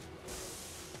leave?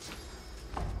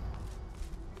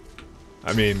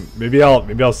 I mean, maybe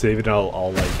I'll save it and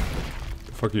I'll like...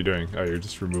 The fuck are you doing? Oh, you're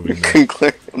just removing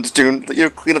the... I'm just doing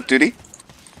cleanup duty.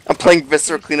 I'm playing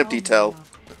Viscera cleanup detail.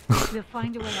 We'll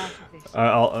find a way out of this.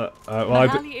 well,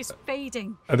 Mahali is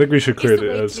fading. I think we should clear Is the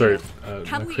way the... sorry, clear?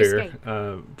 Can not we clear.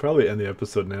 escape? Probably end the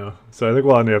episode now. So I think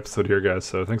we'll end the episode here, guys.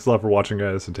 So thanks a lot for watching,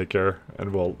 guys, and take care.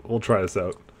 And we'll try this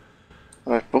out.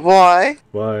 Alright, bye-bye.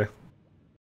 Bye.